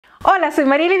Hola, soy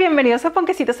Marielly y bienvenidos a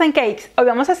Ponquecitos and Cakes. Hoy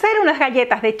vamos a hacer unas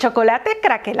galletas de chocolate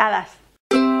craqueladas.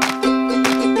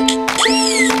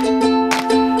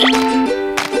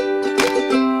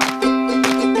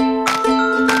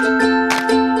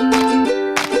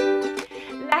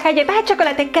 Las galletas de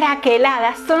chocolate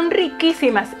craqueladas son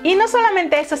riquísimas y no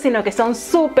solamente eso, sino que son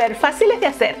súper fáciles de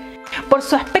hacer. Por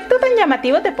su aspecto tan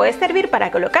llamativo te puede servir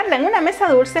para colocarla en una mesa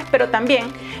dulce, pero también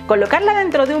colocarla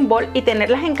dentro de un bol y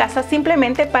tenerlas en casa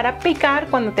simplemente para picar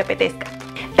cuando te apetezca.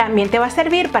 También te va a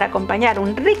servir para acompañar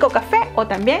un rico café o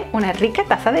también una rica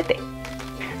taza de té.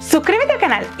 Suscríbete al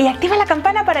canal y activa la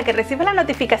campana para que recibas la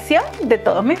notificación de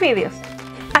todos mis vídeos.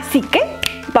 Así que,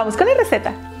 vamos con la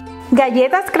receta.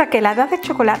 Galletas craqueladas de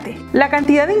chocolate. La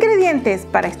cantidad de ingredientes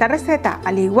para esta receta,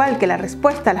 al igual que la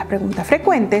respuesta a las preguntas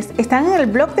frecuentes, están en el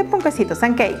blog de Ponquecitos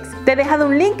and Cakes. Te he dejado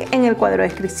un link en el cuadro de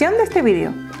descripción de este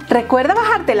vídeo. Recuerda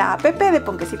bajarte la app de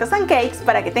Ponquecitos and Cakes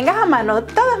para que tengas a mano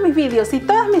todos mis vídeos y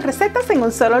todas mis recetas en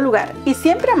un solo lugar y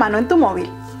siempre a mano en tu móvil.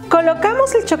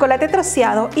 Colocamos el chocolate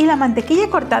troceado y la mantequilla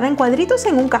cortada en cuadritos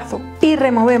en un cazo y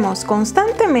removemos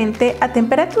constantemente a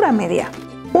temperatura media.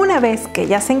 Una vez que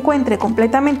ya se encuentre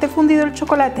completamente fundido el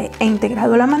chocolate e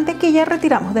integrado la mantequilla,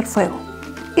 retiramos del fuego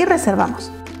y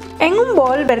reservamos. En un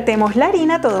bol vertemos la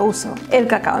harina a todo uso, el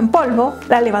cacao en polvo,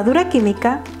 la levadura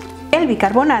química, el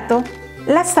bicarbonato,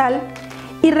 la sal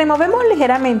y removemos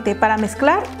ligeramente para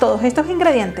mezclar todos estos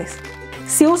ingredientes.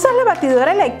 Si usas la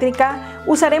batidora eléctrica,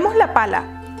 usaremos la pala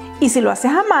y si lo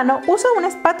haces a mano, usa una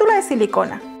espátula de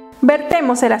silicona.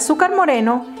 Vertemos el azúcar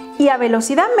moreno y a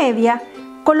velocidad media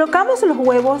colocamos los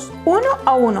huevos uno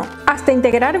a uno hasta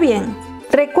integrar bien.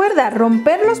 Recuerda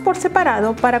romperlos por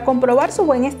separado para comprobar su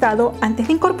buen estado antes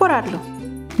de incorporarlo.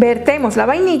 Vertemos la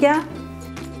vainilla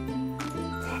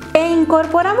e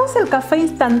incorporamos el café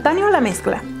instantáneo a la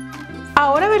mezcla.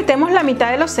 Ahora vertemos la mitad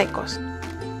de los secos,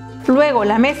 luego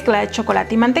la mezcla de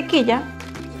chocolate y mantequilla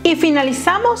y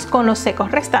finalizamos con los secos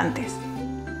restantes.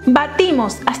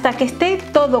 Batimos hasta que esté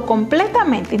todo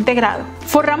completamente integrado.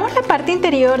 Forramos la parte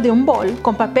interior de un bol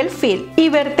con papel film y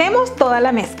vertemos toda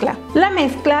la mezcla. La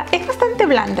mezcla es bastante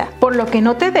blanda, por lo que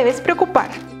no te debes preocupar.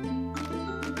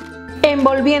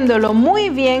 Envolviéndolo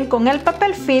muy bien con el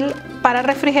papel film para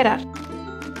refrigerar.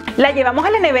 La llevamos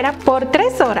a la nevera por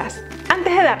 3 horas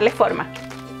antes de darle forma.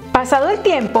 Pasado el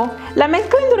tiempo, la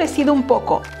mezcla ha endurecido un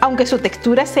poco, aunque su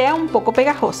textura sea un poco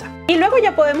pegajosa. Y luego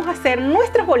ya podemos hacer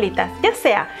nuestras bolitas, ya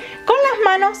sea con las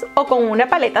manos o con una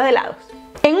paleta de helados.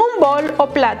 En un bol o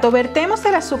plato vertemos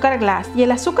el azúcar glass y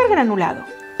el azúcar granulado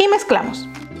y mezclamos.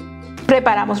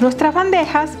 Preparamos nuestras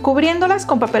bandejas cubriéndolas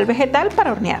con papel vegetal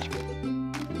para hornear.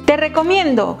 Te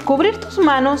recomiendo cubrir tus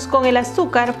manos con el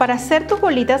azúcar para hacer tus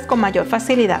bolitas con mayor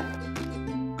facilidad.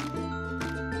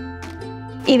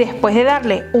 Y después de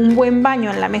darle un buen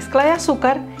baño en la mezcla de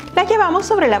azúcar, las llevamos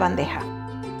sobre la bandeja.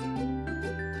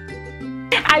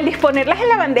 Al disponerlas en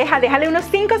la bandeja, déjale unos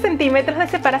 5 centímetros de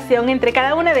separación entre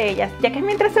cada una de ellas, ya que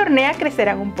mientras se hornea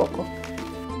crecerán un poco.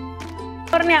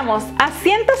 Horneamos a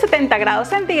 170 grados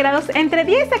centígrados entre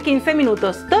 10 a 15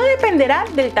 minutos, todo dependerá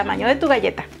del tamaño de tu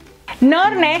galleta. No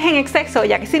hornees en exceso,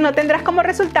 ya que si no tendrás como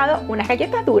resultado unas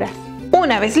galletas duras.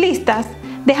 Una vez listas,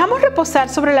 dejamos reposar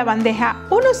sobre la bandeja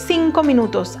unos 5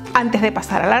 minutos antes de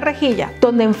pasar a la rejilla,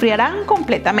 donde enfriarán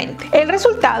completamente. El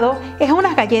resultado es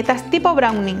unas galletas tipo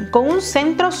brownie con un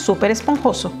centro súper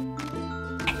esponjoso.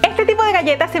 Este tipo de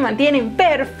galletas se mantienen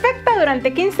perfectas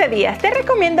durante 15 días. Te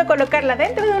recomiendo colocarla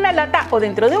dentro de una lata o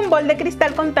dentro de un bol de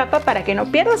cristal con tapa para que no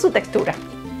pierda su textura.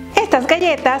 Estas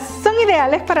galletas son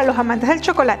ideales para los amantes del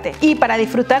chocolate y para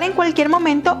disfrutar en cualquier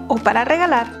momento o para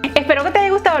regalar. Espero que te haya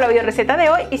gustado la video receta de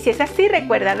hoy y si es así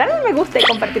recuerda darle me gusta y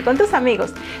compartir con tus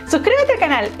amigos. Suscríbete al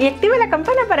canal y activa la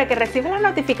campana para que recibas la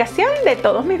notificación de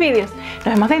todos mis vídeos.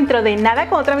 Nos vemos dentro de nada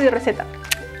con otra video receta.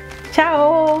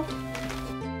 ¡Chao!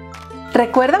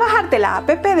 Recuerda bajarte la app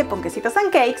de Ponquecitos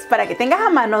and Cakes para que tengas a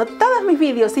mano todos mis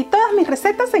vídeos y todas mis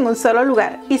recetas en un solo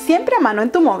lugar y siempre a mano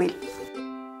en tu móvil.